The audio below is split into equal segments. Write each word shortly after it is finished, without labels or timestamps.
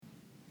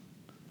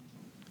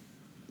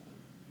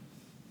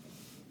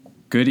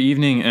Good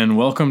evening and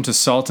welcome to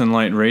Salt and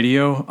Light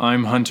Radio.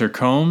 I'm Hunter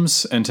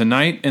Combs, and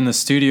tonight in the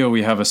studio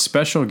we have a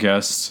special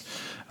guest,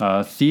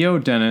 Theo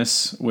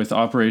Dennis with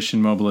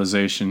Operation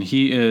Mobilization.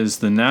 He is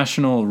the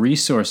National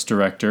Resource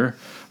Director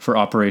for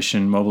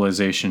Operation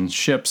Mobilization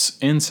ships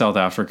in South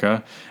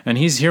Africa, and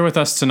he's here with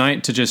us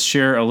tonight to just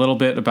share a little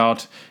bit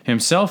about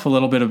himself, a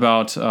little bit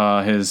about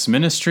his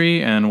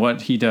ministry and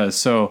what he does.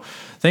 So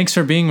thanks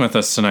for being with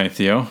us tonight,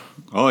 Theo.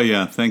 Oh,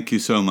 yeah. Thank you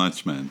so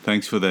much, man.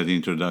 Thanks for that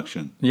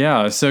introduction.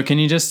 Yeah. So can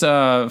you just,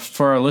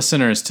 for our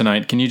listeners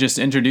tonight, can you just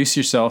introduce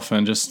yourself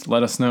and just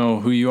let us know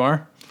who you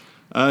are?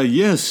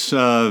 Yes,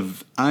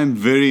 I'm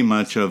very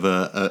much of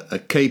a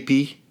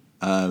Capey,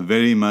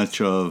 very much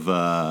of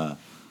a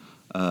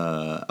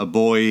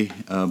boy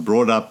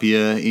brought up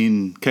here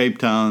in Cape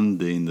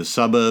Town, in the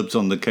suburbs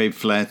on the Cape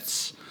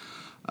Flats.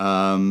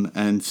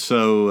 And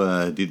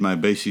so did my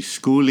basic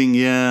schooling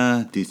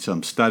here, did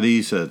some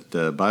studies at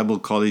Bible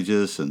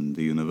colleges and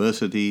the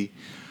university.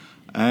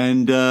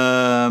 And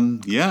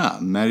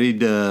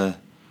married a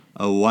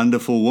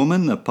wonderful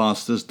woman, a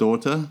pastor's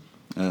daughter.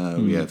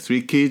 We have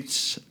 3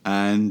 kids,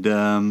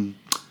 and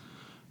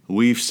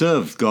we've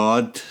served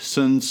God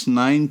since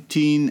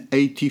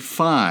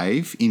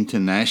 1985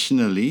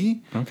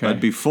 internationally. Okay. But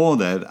before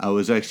that, I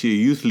was actually a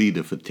youth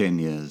leader for 10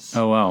 years.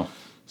 Oh, wow.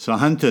 So,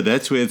 Hunter,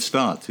 that's where it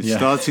starts. It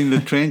starts in the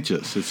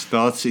trenches. It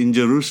starts in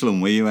Jerusalem,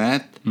 where you're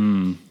at,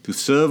 to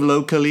serve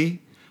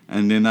locally.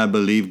 And then I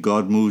believe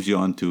God moves you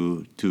on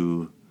to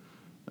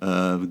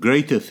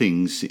greater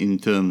things in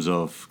terms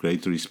of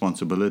greater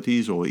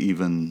responsibilities, or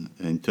even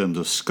in terms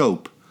of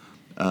scope,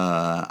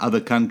 other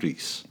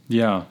countries.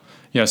 Yeah.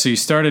 Yeah, so you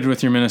started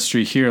with your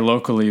ministry here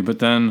locally, but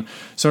then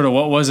sort of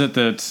what was it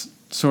that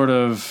sort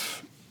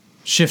of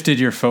shifted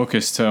your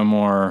focus to a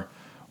more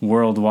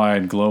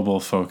worldwide, global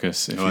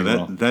focus, if you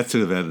will? That's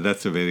a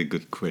very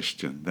good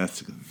question.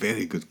 That's a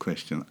very good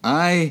question.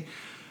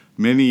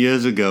 Many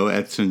years ago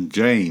at St.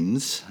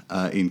 James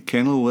in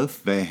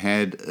Kenilworth, they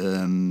had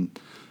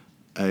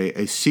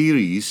a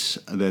series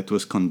that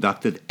was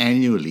conducted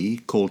annually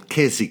called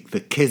Keswick,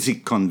 the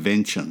Keswick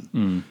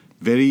Convention.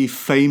 Very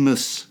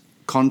famous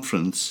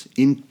conference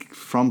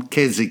from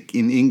Keswick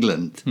in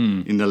England,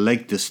 in the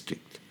Lake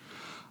District.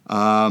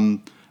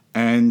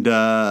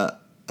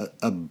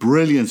 A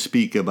brilliant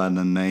speaker by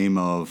the name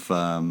of,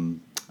 I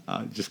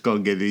just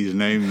can't get his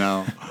name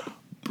now,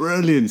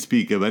 brilliant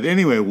speaker. But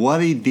anyway,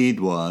 what he did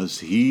was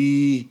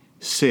he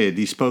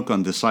spoke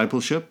on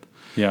discipleship.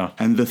 Yeah.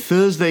 And the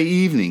Thursday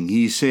evening,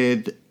 he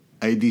said,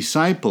 a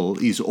disciple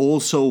is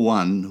also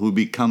one who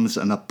becomes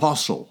an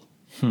apostle.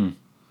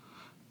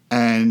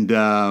 And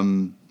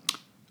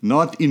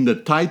not in the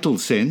title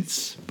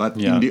sense, but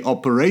in the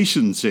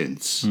operation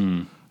sense.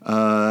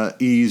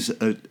 Is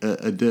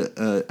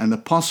an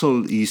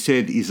apostle, he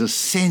said, is a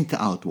sent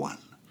out one.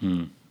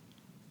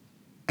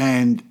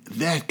 And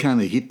that kind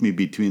of hit me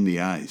between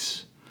the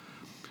eyes.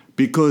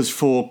 Because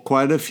for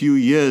quite a few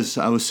years,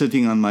 I was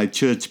sitting on my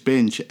church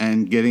bench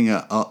and getting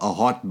a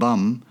hot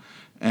bum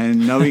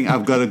and knowing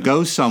I've got to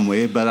go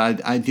somewhere, but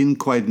I didn't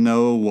quite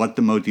know what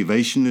the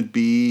motivation would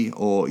be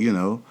or,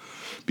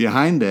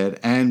 behind that.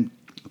 And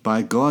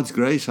by God's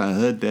grace, I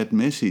heard that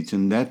message,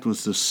 and that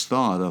was the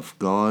start of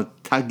God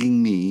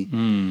tugging me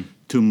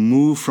to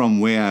move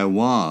from where I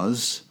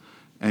was,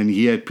 and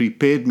He had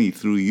prepared me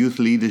through youth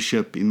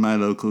leadership in my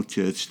local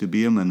church to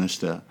be a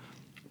minister,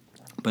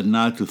 but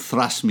now to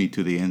thrust me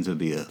to the ends of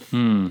the earth.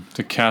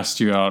 To cast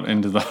you out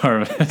into the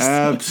harvest.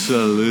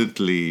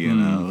 Absolutely,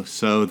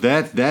 So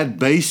that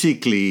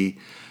basically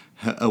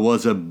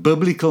was a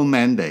biblical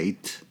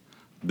mandate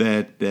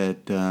that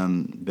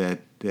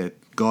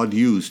God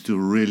used to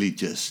really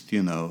just,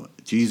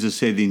 Jesus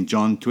said in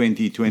John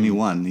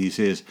 20:21, He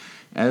says,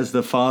 as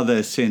the Father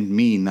has sent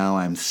me, now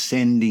I'm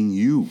sending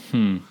you.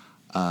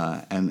 And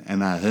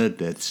I heard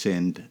that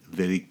send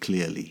very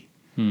clearly.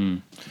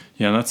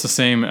 Yeah, that's the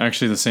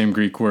same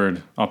Greek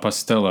word,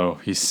 apostello.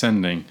 He's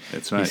sending.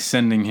 That's right. He's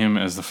sending him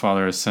as the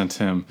Father has sent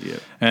him. Yeah.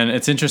 And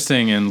it's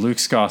interesting, in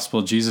Luke's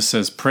gospel, Jesus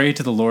says, pray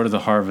to the Lord of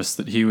the harvest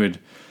that He would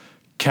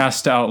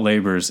cast out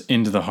laborers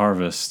into the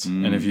harvest.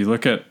 And if you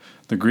look at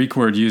the Greek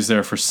word used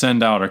there for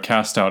send out or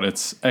cast out,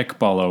 it's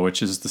ekbalo,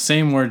 which is the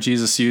same word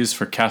Jesus used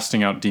for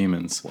casting out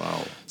demons.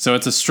 Wow. So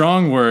it's a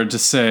strong word to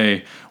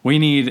say, we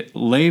need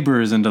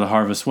laborers into the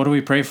harvest. What do we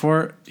pray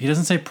for? He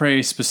doesn't say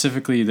pray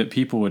specifically that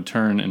people would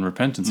turn in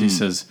repentance. He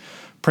says,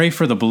 pray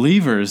for the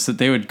believers that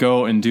they would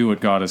go and do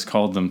what God has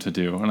called them to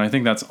do. And I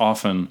think that's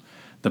often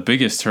the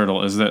biggest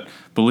hurdle, is that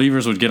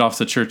believers would get off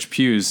the church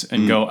pews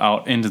and go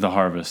out into the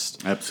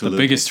harvest. Absolutely.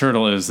 The biggest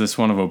hurdle is this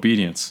one of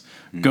obedience.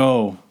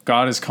 Go.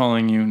 God is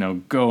calling you.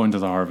 Now go into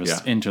the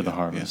harvest. Enter the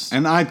harvest. Yeah.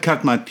 And I'd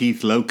cut my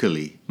teeth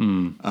locally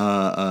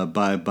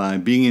by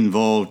being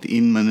involved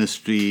in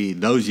ministry.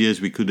 Those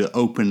years we could do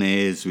open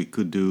airs, we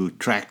could do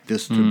tract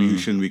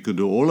distribution, we could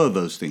do all of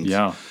those things.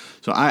 Yeah.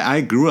 So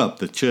I grew up,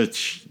 the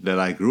church that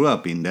I grew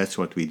up in, that's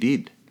what we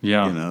did.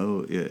 Yeah.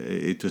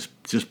 It was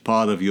just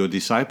part of your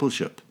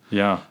discipleship.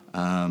 Yeah.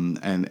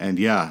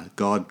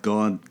 God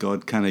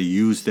kind of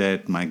used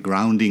that, my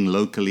grounding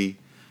locally,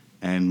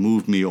 and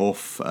moved me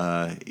off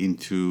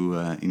into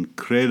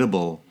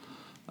incredible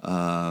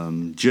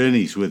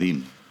journeys with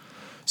him.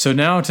 So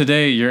now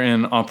today you're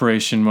in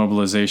Operation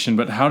Mobilization,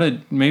 but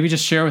maybe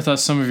just share with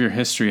us some of your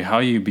history, how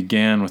you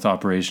began with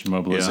Operation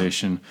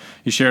Mobilization.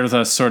 You shared with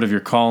us sort of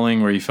your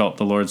calling, where you felt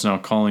the Lord's now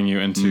calling you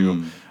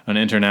into an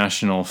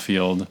international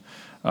field.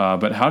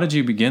 But how did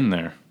you begin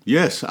there?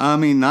 Yes,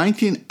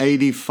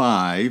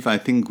 1985, I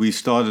think we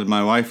started,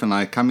 my wife and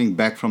I, coming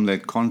back from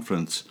that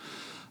conference.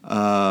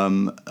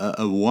 A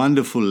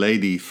wonderful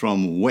lady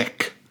from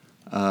WEC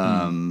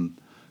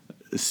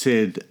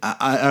said,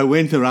 I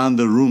went around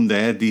the room,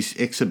 they had these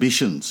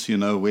exhibitions,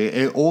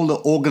 where all the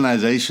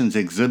organizations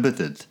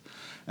exhibited.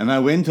 And I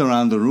went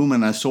around the room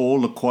and I saw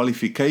all the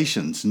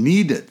qualifications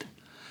needed.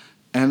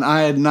 And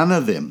I had none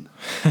of them.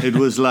 It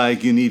was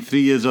like, you need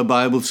 3 years of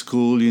Bible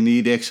school, you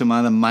need X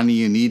amount of money,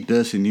 you need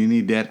this and you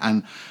need that.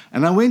 And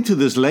I went to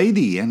this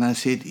lady and I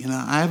said,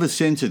 I have a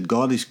sense that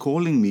God is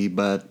calling me,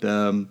 but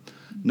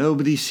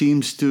nobody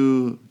seems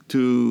to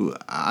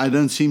I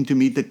don't seem to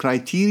meet the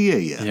criteria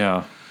here.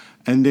 Yeah.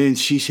 And then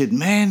she said,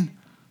 man,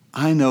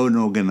 I know an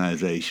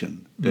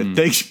organization that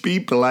takes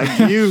people like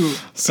you.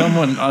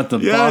 Someone at the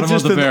bottom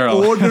just of the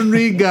barrel. An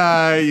ordinary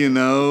guy,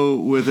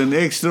 with an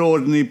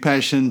extraordinary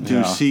passion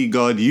to see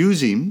God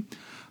use him.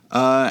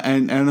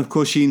 And of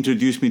course, she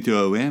introduced me to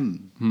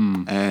OM.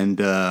 And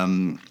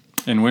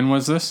when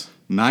was this?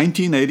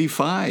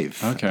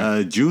 1985.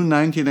 Okay. June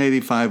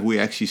 1985, we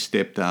actually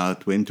stepped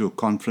out, went to a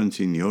conference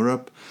in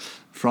Europe.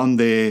 From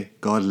there,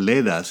 God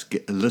led us,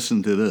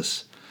 listen to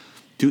this,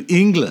 to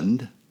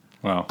England.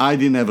 Wow. I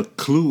didn't have a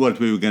clue what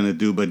we were going to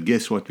do, but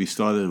guess what we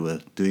started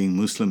with? Doing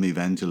Muslim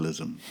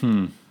evangelism.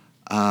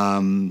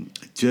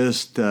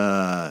 Just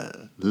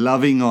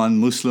loving on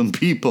Muslim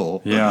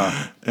people.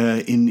 Yeah.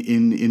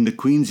 In the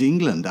Queen's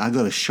England. I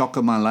got a shock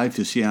of my life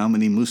to see how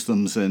many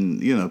Muslims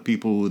and,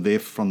 people who were there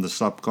from the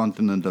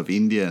subcontinent of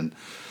India.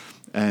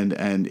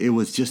 And it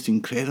was just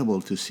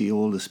incredible to see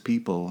all these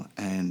people.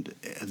 And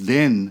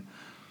then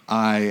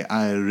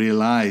I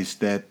realized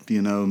that,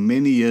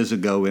 many years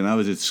ago when I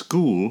was at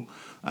school,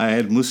 I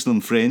had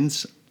Muslim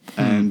friends,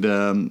 and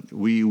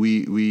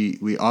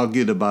we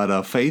argued about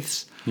our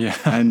faiths. Yeah.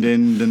 And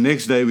then the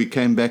next day we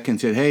came back and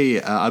said,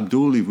 hey,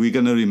 Abdul, if we're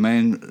going to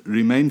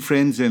remain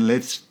friends, then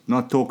let's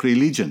not talk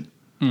religion.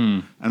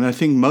 And I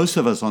think most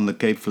of us on the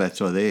Cape Flats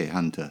are there,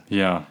 Hunter.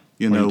 Yeah.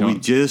 We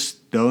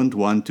just don't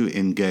want to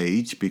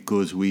engage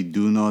because we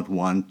do not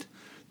want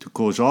to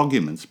cause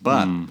arguments.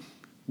 But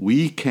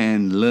we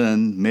can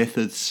learn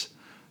methods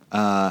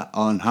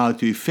on how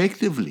to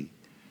effectively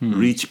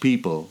reach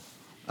people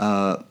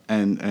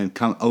and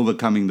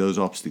overcoming those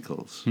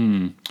obstacles.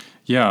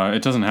 Yeah,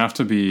 it doesn't have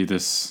to be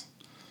this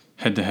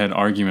head-to-head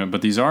argument,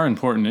 but these are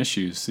important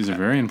issues. These are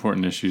very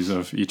important issues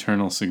of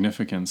eternal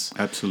significance.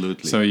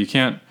 Absolutely. So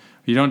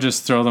you don't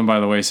just throw them by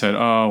the wayside,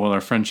 oh, well,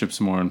 our friendship's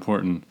more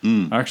important.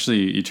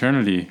 Actually,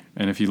 eternity,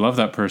 and if you love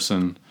that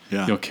person,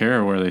 you'll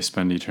care where they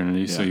spend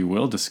eternity, so you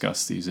will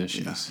discuss these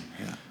issues.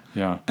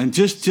 Yeah. And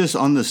just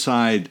on the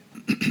side,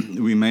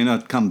 we may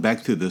not come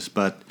back to this,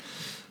 but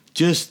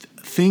just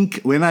think,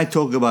 when I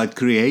talk about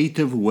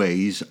creative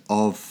ways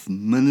of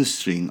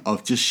ministering,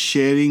 of just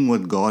sharing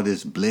what God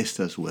has blessed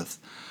us with,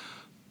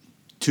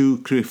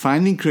 to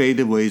finding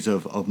creative ways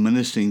of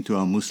ministering to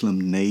our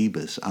Muslim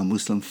neighbors, our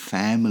Muslim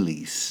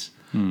families.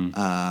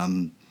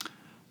 I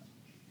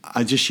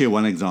just share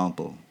one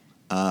example.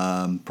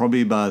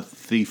 Probably about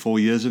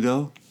 3-4 years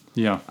ago,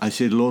 I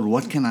said, Lord,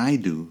 what can I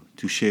do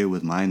to share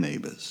with my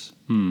neighbors?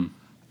 And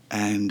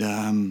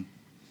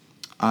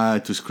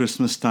it was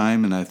Christmas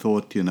time, and I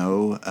thought,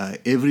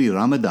 every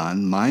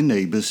Ramadan, my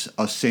neighbors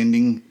are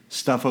sending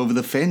stuff over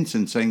the fence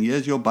and saying,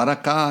 here's your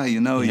barakah,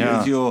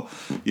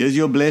 here's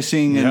your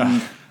blessing.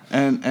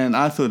 And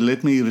I thought,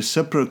 let me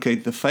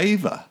reciprocate the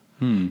favor.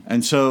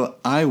 And so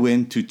I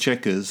went to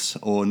Checkers,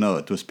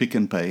 it was Pick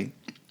and Pay,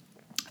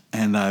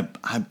 and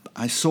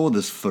I saw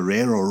this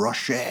Ferrero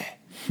Rocher.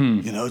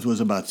 It was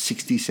about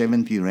 60,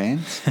 70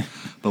 rands,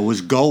 but it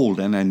was gold.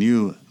 And I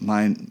knew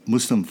my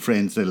Muslim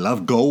friends, they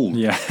love gold.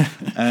 Yeah.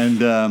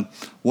 And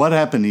what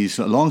happened is,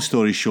 long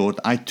story short,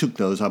 I took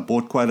those. I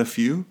bought quite a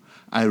few.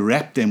 I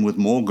wrapped them with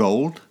more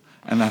gold,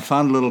 and I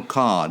found a little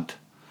card.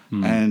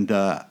 And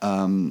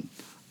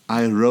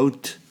I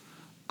wrote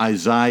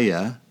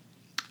Isaiah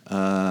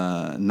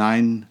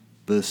 9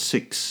 verse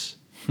 6,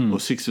 or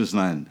 6 verse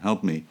 9.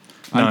 Help me.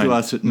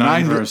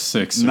 9 verse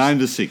 6. 9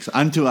 to 6.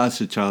 Unto us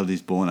a child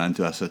is born,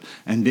 unto us.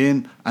 And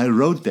then I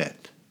wrote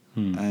that.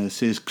 It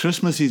says,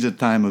 Christmas is a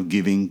time of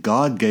giving.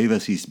 God gave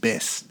us his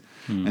best.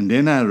 And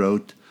then I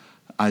wrote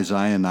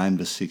Isaiah 9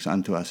 verse 6,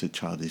 unto us a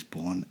child is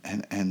born.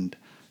 And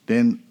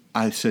then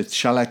I said,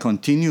 shall I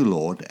continue,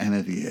 Lord?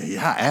 And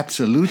yeah,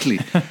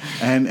 absolutely.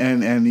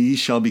 and he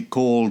shall be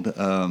called,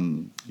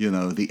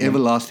 the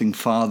everlasting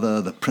Father,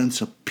 the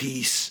Prince of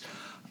Peace.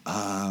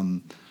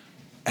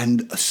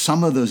 And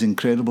some of those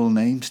incredible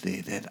names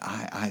there that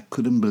I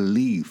couldn't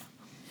believe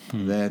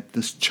that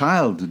this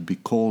child would be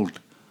called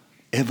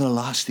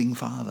Everlasting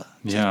Father.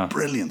 Just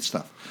brilliant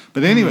stuff.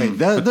 But anyway,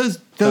 those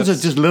are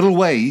just little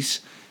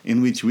ways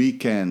in which we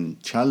can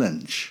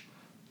challenge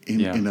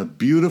in a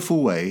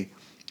beautiful way,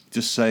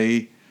 just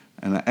say,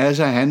 and as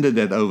I handed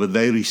that over,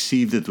 they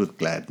received it with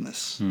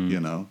gladness,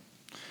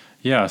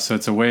 Yeah, so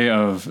it's a way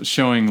of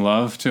showing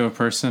love to a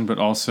person, but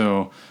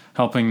also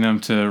helping them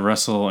to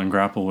wrestle and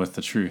grapple with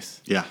the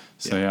truth. Yeah.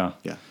 So, yeah.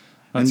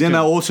 And then good.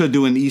 I also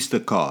do an Easter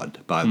card,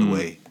 by the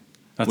way,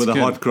 with a good.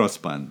 hot cross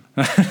bun.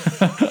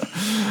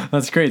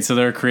 That's great. So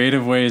there are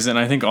creative ways, and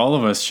I think all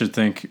of us should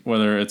think,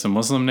 whether it's a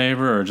Muslim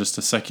neighbor or just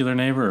a secular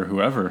neighbor or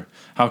whoever,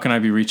 how can I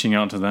be reaching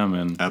out to them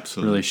and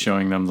really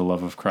showing them the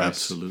love of Christ?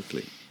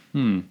 Absolutely.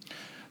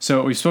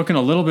 So we've spoken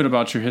a little bit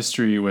about your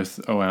history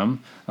with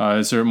OM.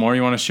 Is there more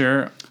you want to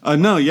share?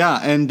 No, yeah.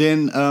 And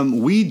then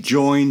we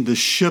joined the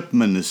ship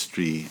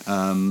ministry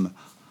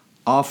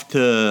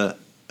after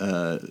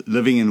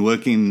living and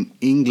working in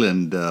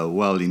England,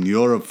 in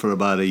Europe for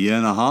about a year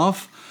and a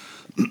half.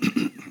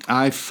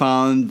 I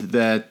found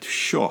that,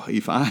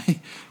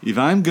 if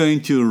I'm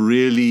going to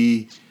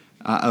really,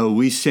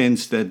 we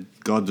sensed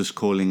that God was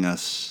calling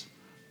us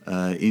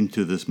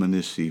into this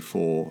ministry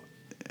for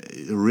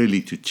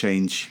really to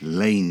change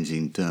lanes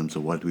in terms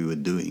of what we were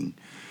doing.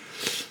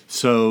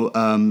 So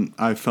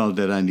I felt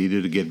that I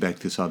needed to get back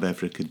to South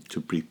Africa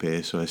to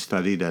prepare. So I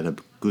studied at a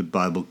good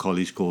Bible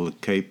college called the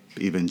Cape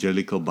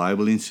Evangelical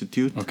Bible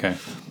Institute. Okay.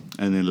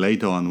 And then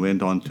later on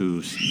went on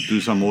to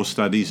do some more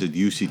studies at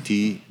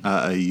UWC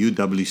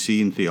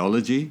in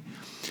theology.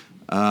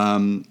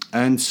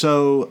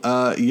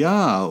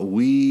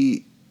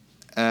 We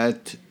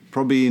at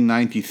probably in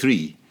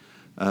 93,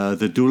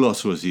 the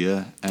doulos was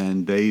here,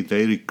 and they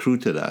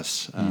recruited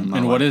us.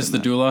 And what is the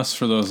doulos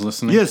for those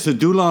listening? Yes, the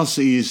doulos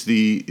is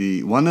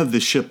the one of the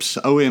ships.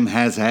 OM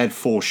has had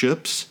 4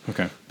 ships.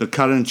 Okay. The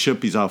current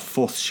ship is our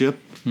 4th ship.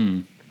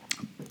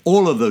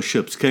 All of those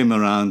ships came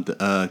around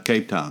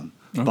Cape Town,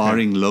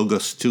 barring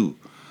Logos 2.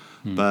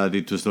 But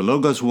it was the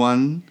Logos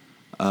 1,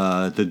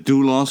 the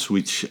doulos,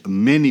 which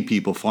many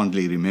people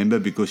fondly remember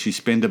because she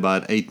spent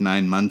about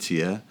 8-9 months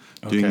here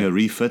doing a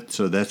refit.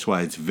 So that's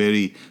why it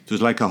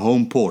was like a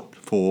home port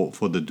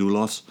for the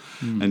doulos.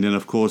 And then,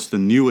 of course, the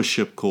newer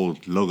ship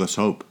called Logos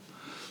Hope.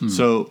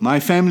 So my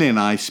family and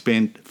I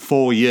spent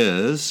 4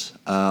 years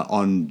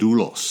on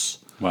doulos.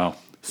 Wow.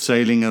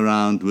 Sailing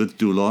around with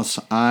doulos.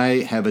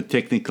 I have a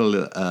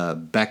technical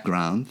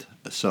background,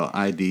 so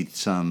I did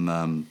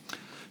some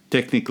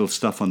technical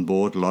stuff on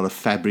board, a lot of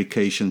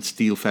fabrication,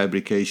 steel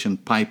fabrication,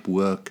 pipe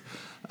work,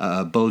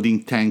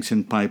 building tanks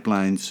and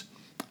pipelines.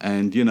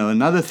 And,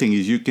 another thing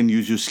is you can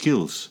use your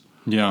skills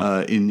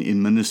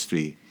in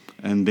ministry.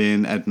 And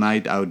then at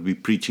night I would be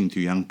preaching to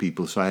young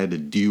people, so I had a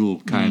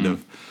dual kind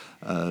of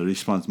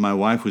response. My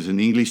wife was an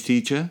English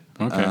teacher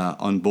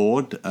on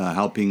board,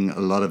 helping a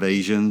lot of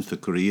Asians, the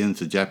Koreans,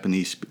 the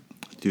Japanese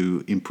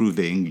to improve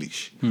their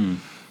English.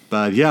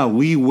 But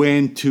we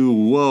went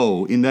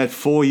to, in that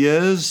 4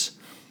 years,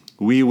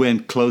 we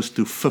went close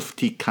to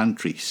 50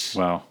 countries.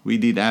 Wow. We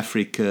did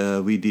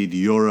Africa, we did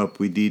Europe,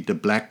 we did the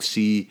Black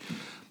Sea,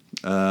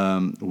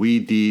 we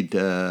did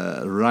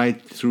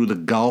right through the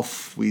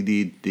Gulf, we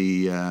did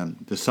the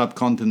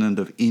subcontinent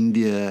of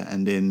India,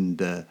 and then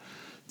the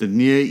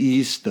Near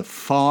East, the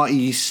Far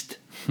East,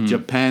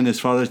 Japan, as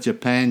far as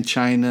Japan,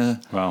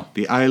 China,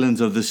 the islands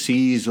of the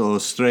seas,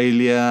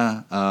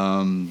 Australia,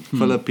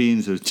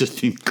 Philippines. It was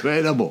just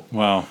incredible.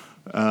 Wow.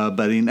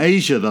 But in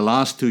Asia, the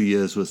last 2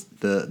 years, was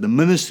the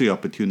ministry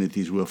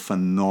opportunities were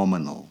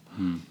phenomenal.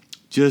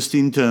 Just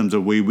in terms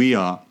of where we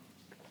are,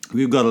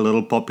 we've got a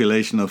little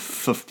population of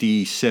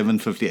 57,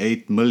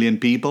 58 million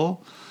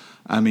people.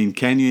 I mean,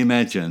 can you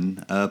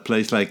imagine a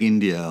place like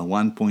India,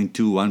 1.2,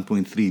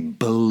 1.3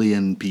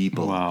 billion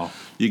people? Wow.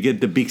 You get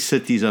the big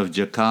cities of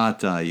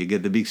Jakarta, you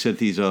get the big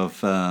cities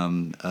of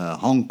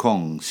Hong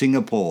Kong,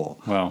 Singapore.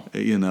 Wow.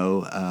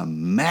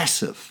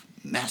 Massive,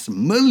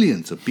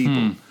 millions of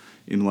people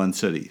in one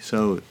city.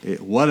 So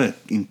what an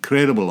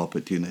incredible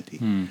opportunity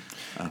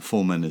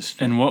for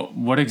ministry. And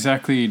what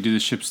exactly do the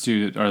ships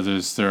do?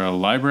 Is there a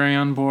library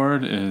on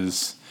board?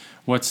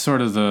 What's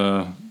sort of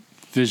the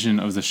vision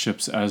of the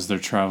ships as they're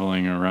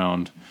traveling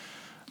around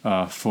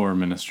for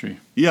ministry?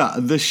 Yeah,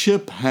 the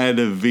ship had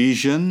a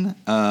vision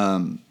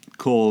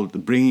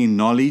called bringing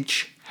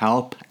knowledge,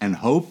 help, and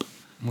hope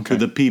to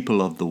the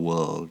people of the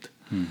world.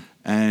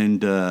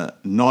 And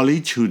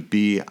knowledge would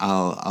be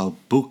our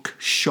book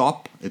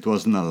shop. It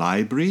wasn't a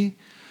library.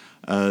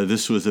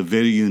 This was a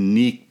very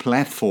unique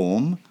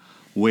platform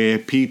where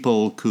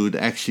people could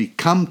actually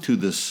come to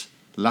this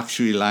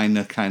luxury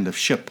liner kind of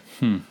ship.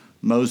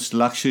 Most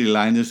luxury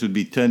liners would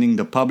be turning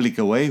the public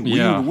away. We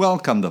would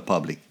welcome the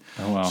public.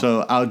 Oh, wow.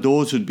 So our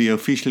doors would be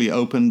officially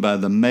opened by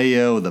the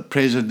mayor or the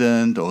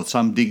president or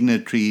some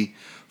dignitary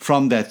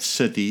from that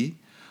city.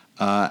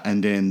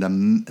 And then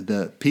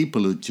the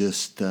people would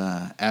just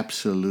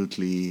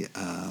absolutely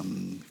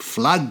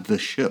flood the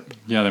ship.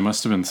 Yeah, they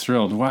must have been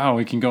thrilled. Wow,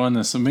 we can go on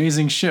this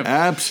amazing ship.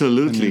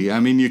 Absolutely. I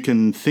mean, you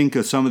can think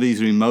of some of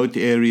these remote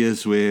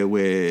areas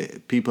where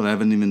people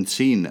haven't even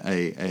seen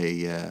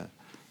a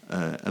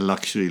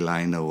luxury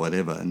liner or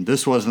whatever. And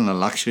this wasn't a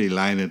luxury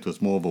liner, it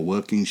was more of a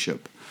working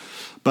ship.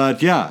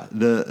 But yeah,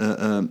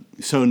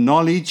 so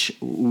knowledge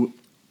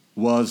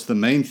was the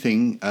main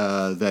thing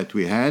that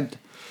we had.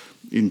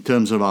 In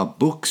terms of our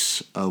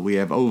books, we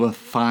have over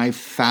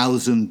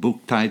 5,000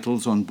 book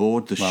titles on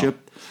board the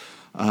ship.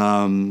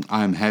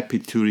 I'm happy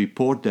to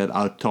report that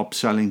our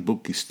top-selling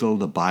book is still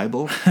the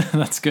Bible.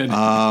 That's good.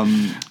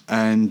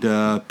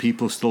 And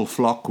people still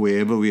flock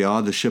wherever we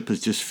are. The ship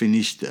has just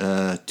finished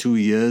 2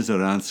 years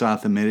around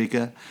South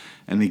America.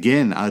 And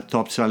again, our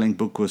top-selling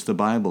book was the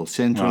Bible.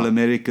 Central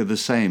America, the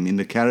same. In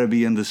the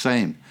Caribbean, the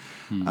same.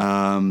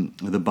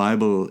 The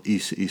Bible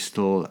is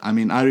still... I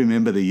mean, I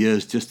remember the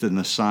years, just an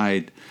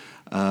aside,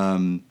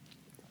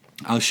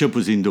 our ship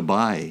was in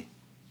Dubai.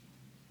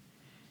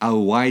 Our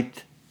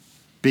white,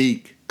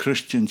 big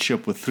Christian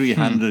ship with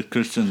 300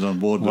 Christians on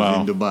board was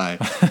in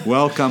Dubai.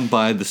 Welcomed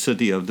by the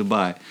city of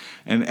Dubai.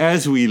 And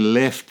as we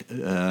left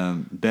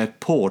that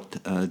port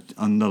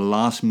on the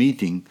last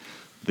meeting,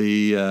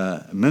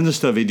 the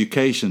Minister of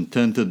Education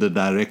turned to the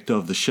director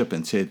of the ship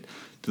and said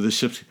to the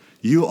ship,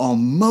 "You are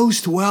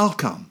most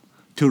welcome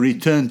to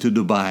return to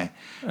Dubai."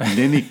 And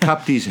then he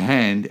cupped his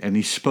hand and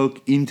he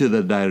spoke into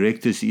the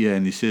director's ear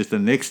and he says, "The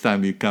next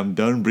time you come,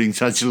 don't bring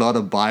such a lot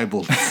of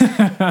Bibles."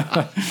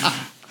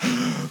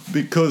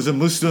 Because the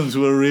Muslims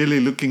were really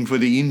looking for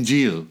the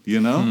Injil, you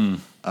know.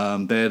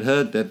 They had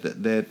heard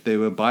that there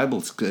were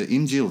Bibles,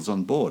 Injils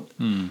on board.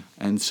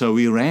 And so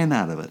we ran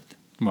out of it,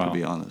 to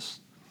be honest.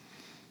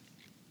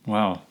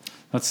 Wow.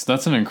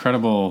 That's an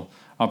incredible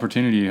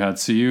opportunity you had.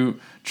 So you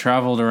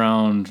traveled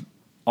around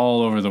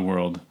all over the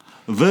world.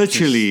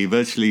 Virtually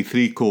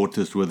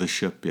 3/4 with the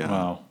ship, yeah.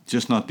 Wow.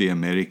 Just not the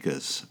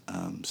Americas.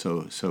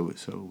 So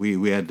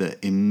we had the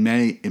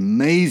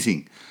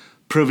amazing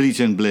privilege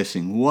and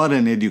blessing. What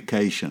an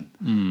education.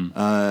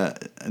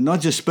 Not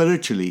just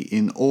spiritually,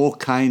 in all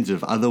kinds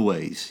of other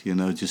ways, you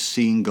know, just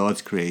seeing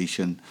God's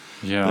creation,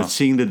 but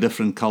seeing the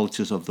different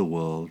cultures of the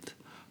world.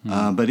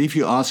 But if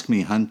you ask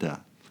me, Hunter,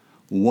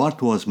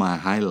 what was my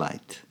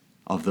highlight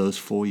of those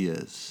 4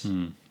 years?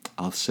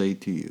 I'll say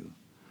to you,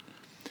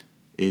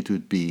 it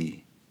would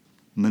be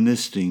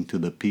ministering to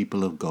the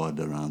people of God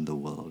around the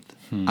world.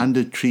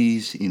 Under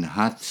trees, in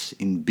huts,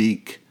 in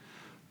big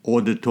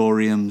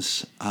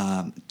auditoriums,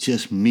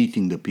 just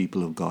meeting the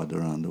people of God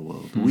around the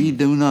world. We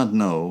do not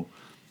know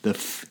the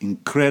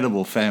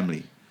incredible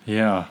family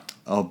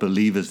of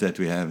believers that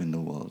we have in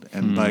the world.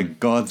 And by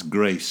God's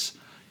grace,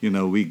 you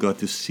know, we got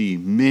to see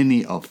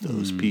many of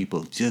those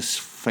people just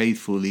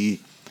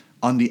faithfully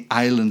on the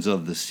islands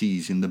of the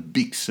seas, in the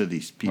big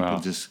cities, people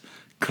just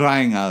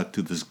crying out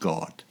to this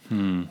God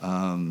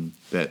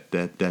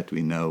that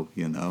we know,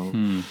 you know.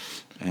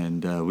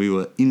 And we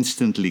were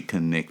instantly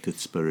connected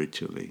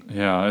spiritually.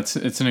 Yeah,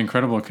 it's an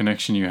incredible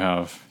connection you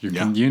have. Your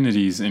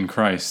communities in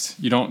Christ.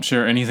 You don't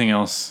share anything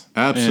else.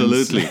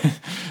 Absolutely.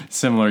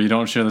 Similar. You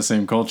don't share the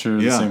same culture,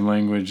 the same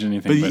language,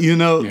 anything. But you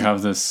know, you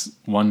have this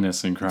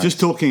oneness in Christ. Just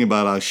talking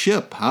about our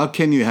ship, how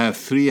can you have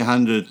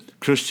 300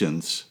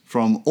 Christians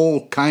from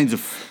all kinds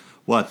of,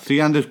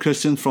 300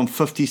 Christians from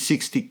 50,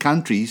 60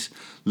 countries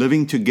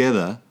living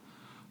together?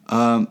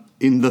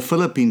 In the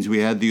Philippines, we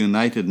had the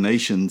United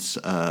Nations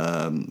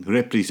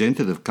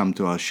representative come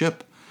to our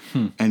ship.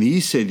 And he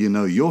said, you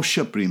know, your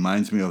ship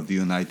reminds me of the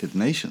United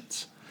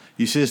Nations.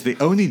 He says, the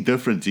only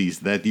difference is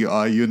that you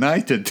are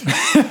united.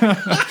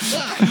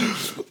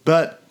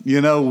 But,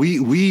 you know,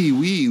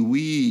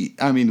 we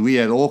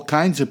had all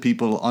kinds of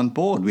people on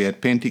board. We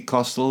had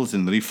Pentecostals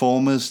and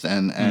Reformists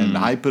and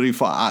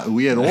Hyper-Reform.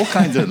 We had all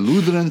kinds of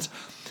Lutherans,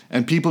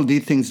 and people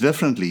did things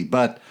differently.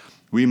 But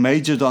we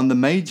majored on the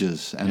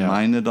majors and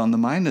minored on the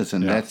minors,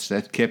 and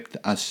that kept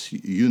us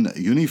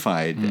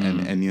unified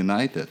and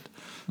united.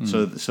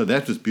 So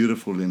that was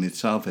beautiful in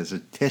itself as a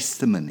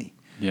testimony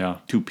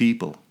to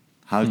people.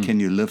 How can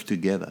you live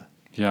together?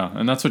 Yeah,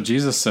 and that's what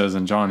Jesus says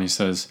in John. He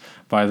says,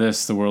 by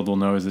this the world will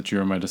know that you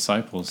are my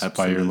disciples,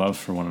 by your love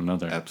for one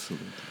another.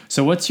 Absolutely.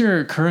 So what's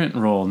your current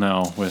role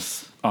now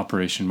with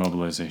Operation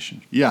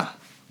Mobilization? Yeah,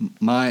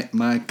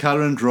 my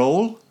current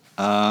role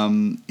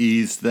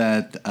is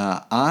that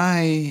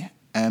I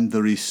am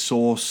the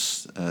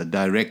resource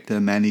director,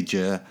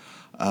 manager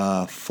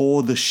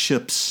for the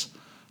ship's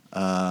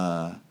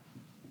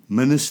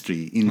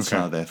ministry in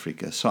South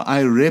Africa. So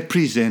I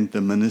represent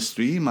the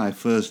ministry. My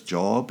first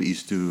job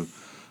is to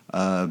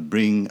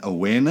bring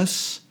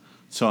awareness.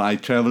 So I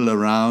travel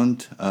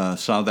around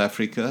South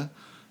Africa,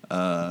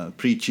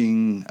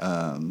 preaching,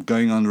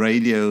 going on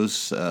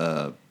radios.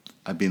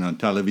 I've been on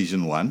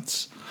television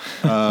once.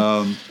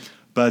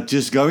 But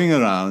just going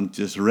around,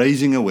 just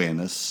raising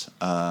awareness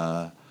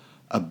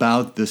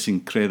about this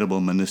incredible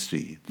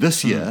ministry.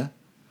 This year,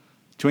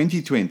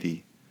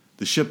 2020,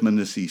 the ship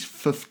ministry is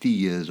 50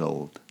 years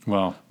old.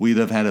 Wow. We'd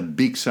have had a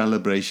big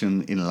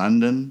celebration in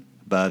London,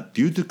 but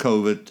due to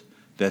COVID,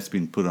 that's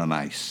been put on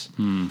ice.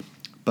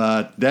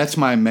 But that's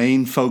my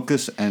main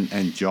focus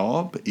and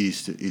job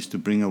is to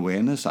bring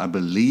awareness. I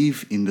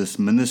believe in this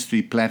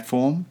ministry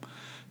platform.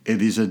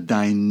 It is a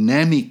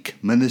dynamic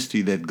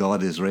ministry that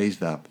God has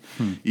raised up.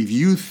 If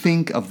you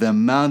think of the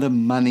amount of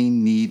money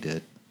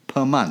needed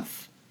per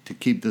month to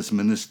keep this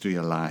ministry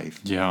alive.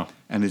 Yeah.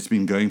 And it's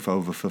been going for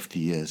over 50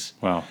 years.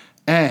 Wow.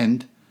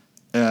 And,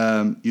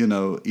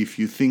 if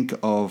you think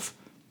of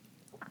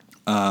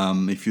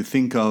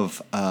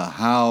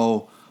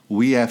how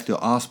we have to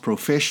ask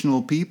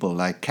professional people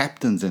like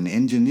captains and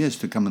engineers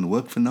to come and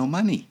work for no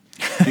money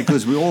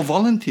because we're all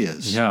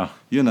volunteers. Yeah.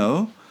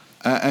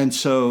 And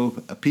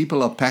so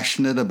people are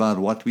passionate about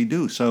what we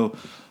do. So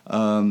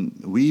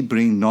we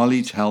bring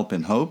knowledge, help,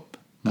 and hope.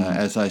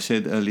 As I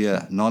said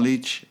earlier,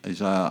 knowledge is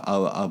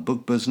our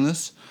book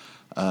business.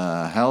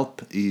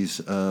 Help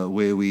is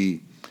where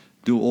we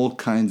do all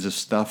kinds of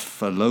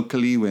stuff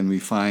locally when we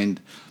find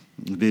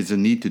there's a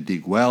need to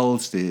dig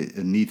wells, there's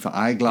a need for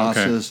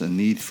eyeglasses, a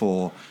need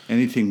for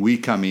anything. We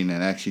come in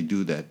and actually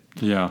do that.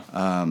 Yeah.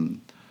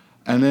 And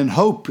then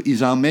hope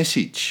is our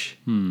message.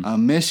 Our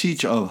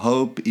message of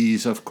hope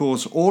is, of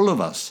course, all of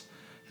us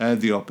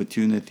have the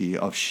opportunity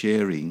of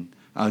sharing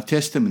our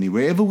testimony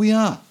wherever we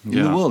are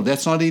in the world.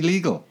 That's not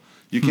illegal.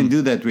 You can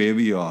do that wherever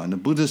you are, in the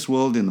Buddhist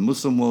world, in the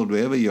Muslim world,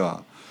 wherever you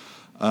are.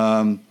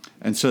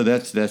 And so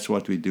that's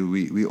what we do.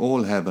 We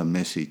all have a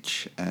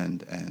message,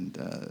 and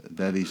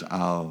that is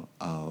our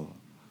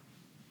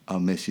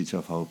message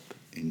of hope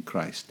in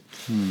Christ.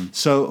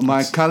 So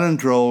my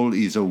current role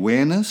is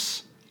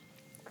awareness,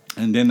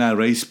 and then I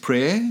raise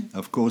prayer.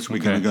 Of course, we're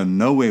going to go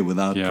nowhere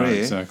without prayer.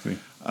 Yeah, exactly.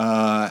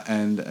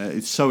 And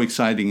it's so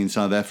exciting in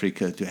South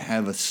Africa to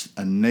have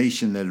a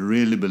nation that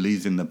really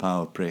believes in the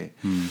power of prayer.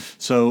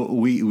 So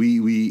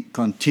we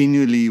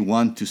continually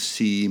want to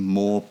see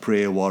more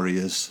prayer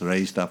warriors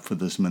raised up for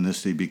this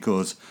ministry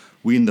because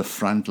we're in the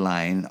front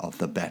line of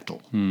the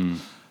battle.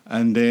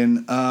 And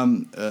then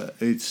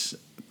it's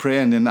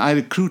prayer, and then I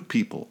recruit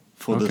people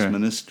for this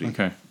ministry.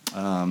 Okay.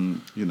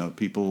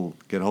 People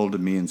get hold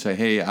of me and say,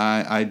 hey,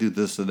 I do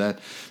this or that.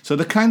 So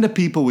the kind of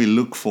people we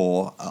look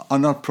for are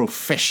not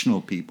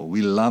professional people.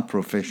 We love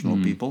professional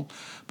people,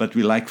 but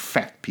we like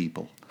fat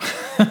people.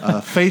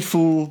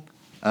 Faithful,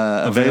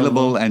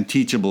 available, and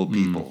teachable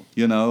people.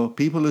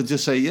 People who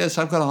just say, yes,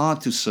 I've got a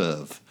heart to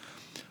serve.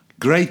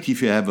 Great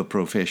if you have a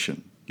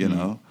profession,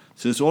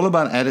 So it's all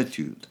about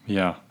attitude.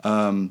 Yeah.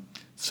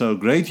 So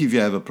great if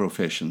you have a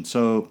profession.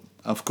 So,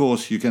 of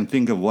course, you can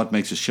think of what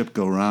makes a ship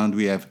go round.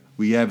 We have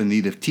a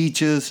need of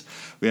teachers.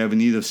 We have a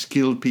need of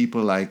skilled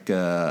people like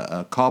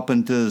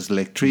carpenters,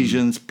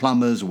 electricians,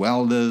 plumbers,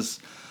 welders.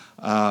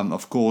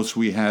 Of course,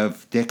 we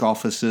have deck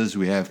officers.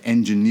 We have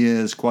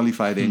engineers,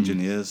 qualified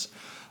engineers.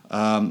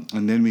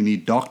 And then we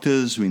need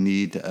doctors. We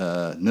need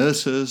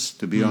nurses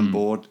to be on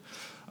board.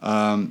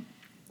 And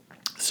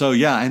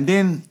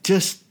then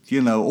just,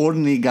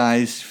 ordinary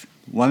guys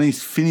wanting to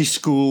finish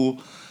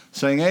school,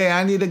 saying, hey,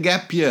 I need a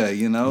gap year,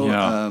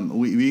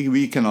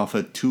 we can offer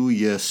a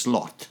 2-year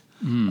slot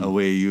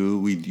where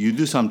you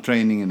do some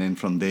training, and then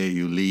from there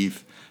you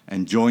leave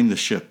and join the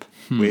ship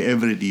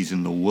wherever it is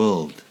in the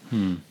world.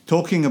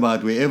 Talking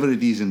about wherever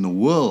it is in the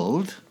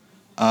world,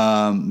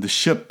 the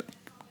ship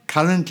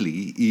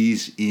currently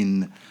is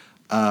in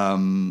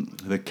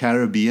the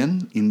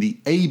Caribbean, in the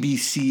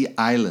ABC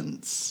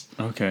Islands.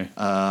 Okay.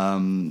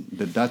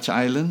 The Dutch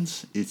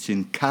islands, it's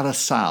in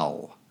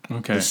Curaçao.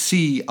 Okay. The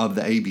sea of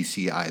the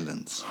ABC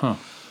Islands. Huh.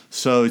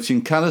 So it's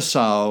in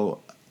Curaçao,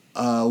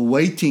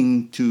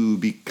 waiting to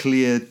be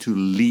cleared to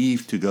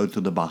leave to go to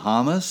the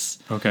Bahamas,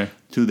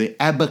 to the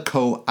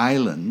Abaco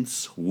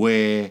Islands,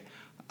 where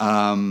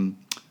YWAM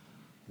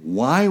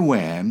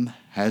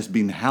has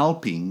been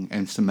helping,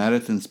 and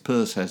Samaritan's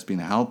Purse has been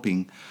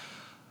helping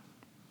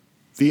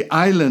the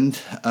island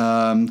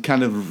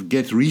kind of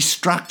get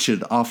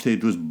restructured after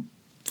it was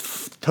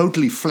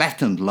totally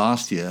flattened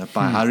last year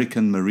by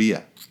Hurricane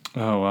Maria.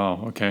 Oh, wow.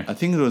 Okay. I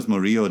think it was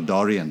Maria or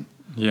Dorian.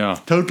 Yeah.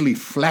 Totally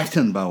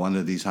flattened by one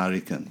of these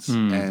hurricanes.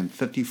 And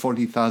 30,000,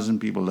 40,000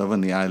 people live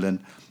on the island,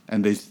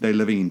 and they're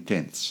living in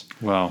tents.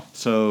 Wow.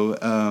 So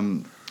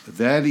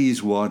that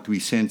is what we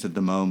sense at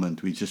the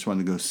moment. We just want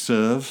to go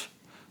serve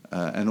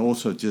and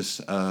also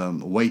just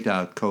wait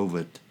out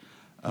COVID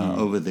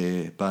over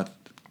there, but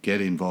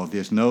get involved.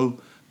 There's no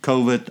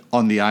COVID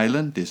on the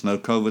island. There's no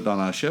COVID on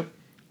our ship.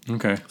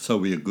 Okay. So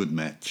we're a good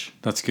match.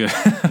 That's good.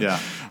 Yeah.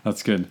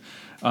 That's good.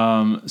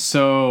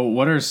 So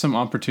what are some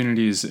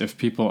opportunities if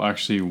people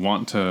actually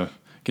want to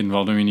get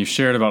involved? I mean, you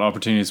shared about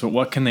opportunities, but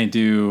what can they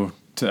do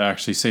to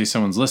actually say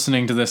someone's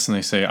listening to this and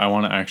they say, I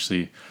want to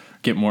actually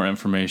get more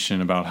information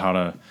about how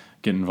to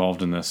get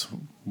involved in this?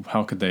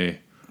 How could they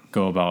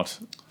go about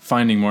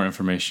finding more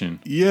information?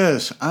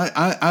 Yes,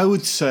 I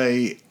would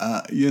say,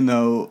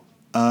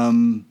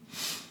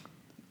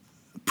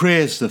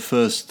 prayer is the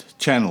first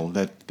channel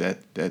that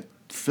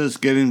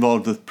first get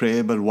involved with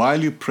prayer, but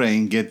while you're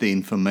praying, get the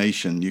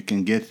information. You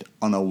can get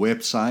on a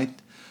website.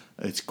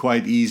 It's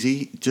quite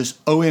easy.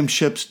 Just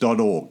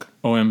omships.org.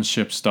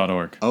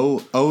 omships.org.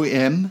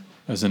 OM.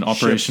 As in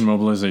Operation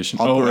Mobilization.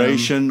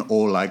 Operation,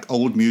 or like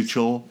Old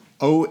Mutual.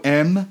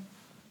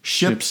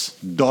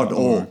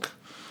 omships.org.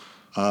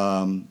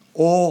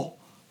 Or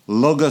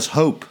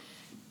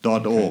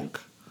logoshope.org.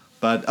 Okay.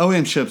 But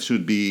omships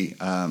would be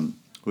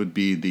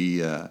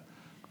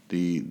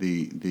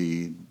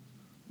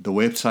the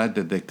website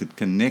that they could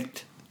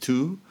connect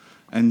to.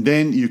 And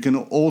then you can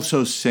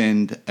also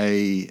send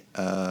an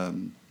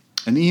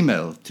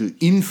email to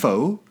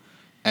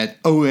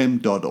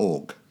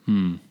info@om.org.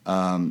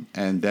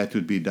 And that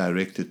would be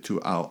directed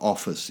to our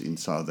office in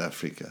South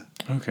Africa.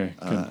 Okay,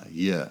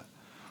 good.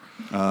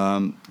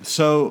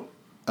 So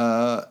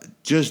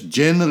just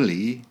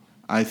generally,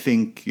 I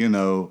think,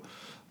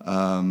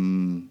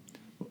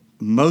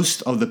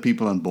 most of the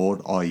people on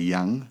board are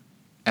young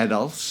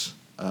adults,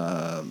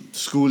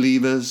 school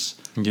leavers,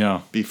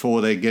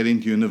 before they get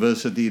into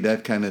university,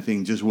 that kind of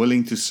thing, just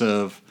willing to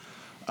serve.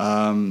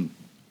 And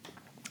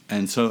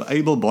so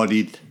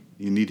able-bodied,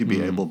 you need to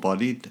be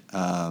able-bodied,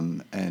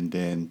 and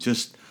then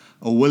just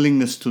a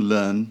willingness to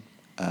learn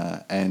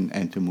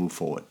and to move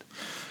forward.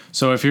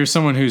 So if you're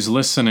someone who's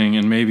listening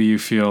and maybe you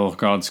feel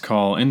God's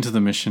call into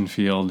the mission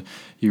field,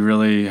 you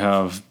really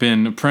have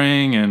been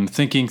praying and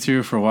thinking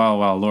through for a while,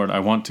 wow, Lord, I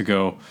want to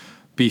go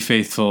be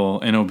faithful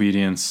in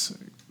obedience,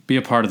 be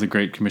a part of the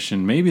Great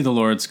Commission. Maybe the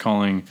Lord's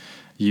calling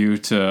you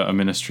to a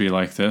ministry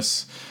like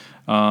this.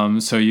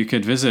 So you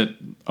could visit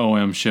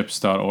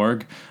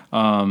omships.org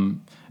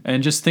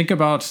and just think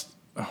about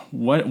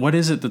what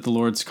is it that the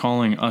Lord's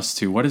calling us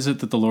to? What is it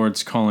that the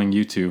Lord's calling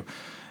you to?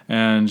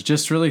 And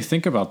just really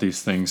think about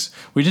these things.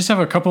 We just have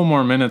a couple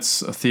more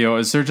minutes, Theo.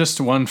 Is there just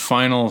one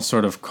final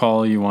sort of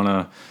call you want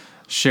to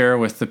share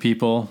with the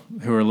people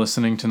who are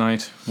listening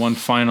tonight? One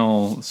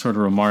final sort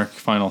of remark,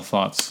 final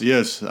thoughts?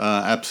 Yes,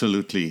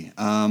 absolutely.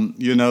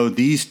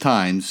 These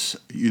times,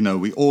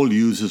 we all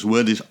use this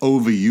word is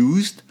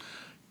overused,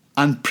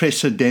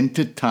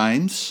 unprecedented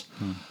times.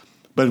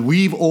 But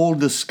we've all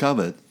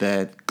discovered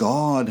that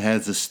God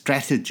has a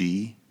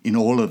strategy in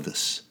all of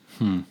this.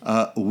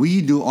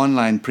 We do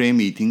online prayer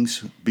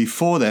meetings.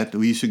 Before that,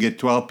 we used to get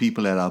 12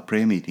 people at our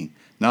prayer meeting.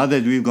 Now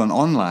that we've gone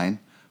online,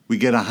 we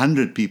get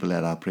 100 people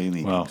at our prayer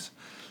meetings. Wow.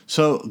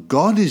 So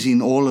God is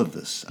in all of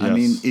this. Yes. I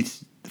mean,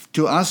 it's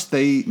to us,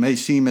 they may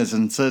seem as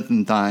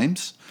uncertain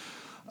times.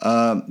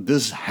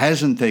 This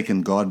hasn't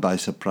taken God by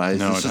surprise.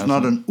 No, this is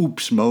not an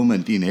oops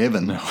moment in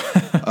heaven. No.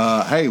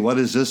 Hey, what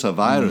is this, a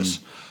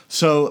virus?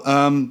 So,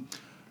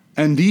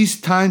 and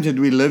these times that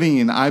we're living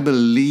in, I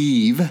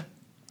believe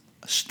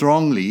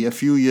strongly, a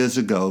few years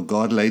ago,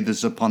 God laid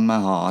this upon my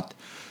heart,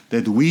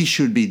 that we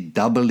should be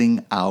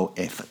doubling our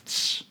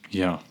efforts.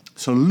 Yeah.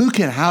 So look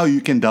at how you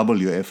can double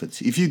your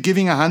efforts. If you're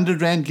giving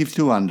 100 Rand, give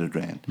 200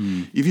 Rand.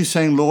 If you're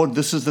saying, Lord,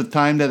 this is the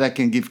time that I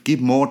can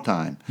give more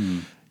time.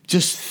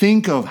 Just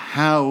think of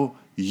how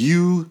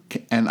you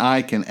and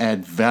I can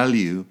add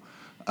value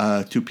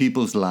to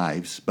people's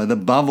lives, but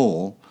above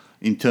all,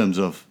 in terms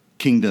of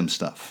kingdom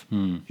stuff.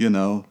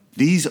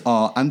 These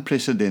are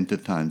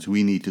unprecedented times.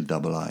 We need to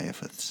double our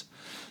efforts.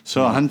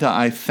 So, Hunter,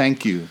 I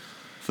thank you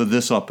for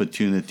this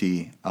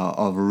opportunity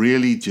of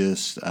really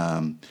just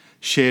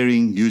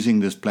sharing,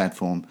 using this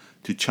platform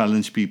to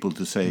challenge people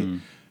to say,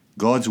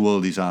 God's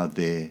world is out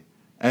there.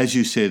 As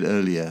you said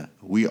earlier,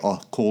 we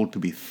are called to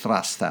be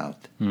thrust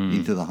out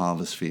into the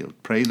harvest field.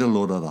 Pray the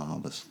Lord of the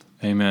harvest.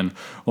 Amen.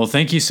 Well,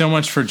 thank you so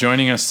much for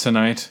joining us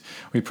tonight.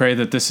 We pray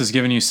that this has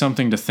given you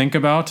something to think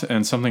about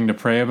and something to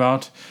pray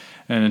about.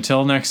 And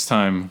until next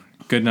time,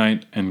 good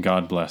night and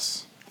God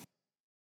bless.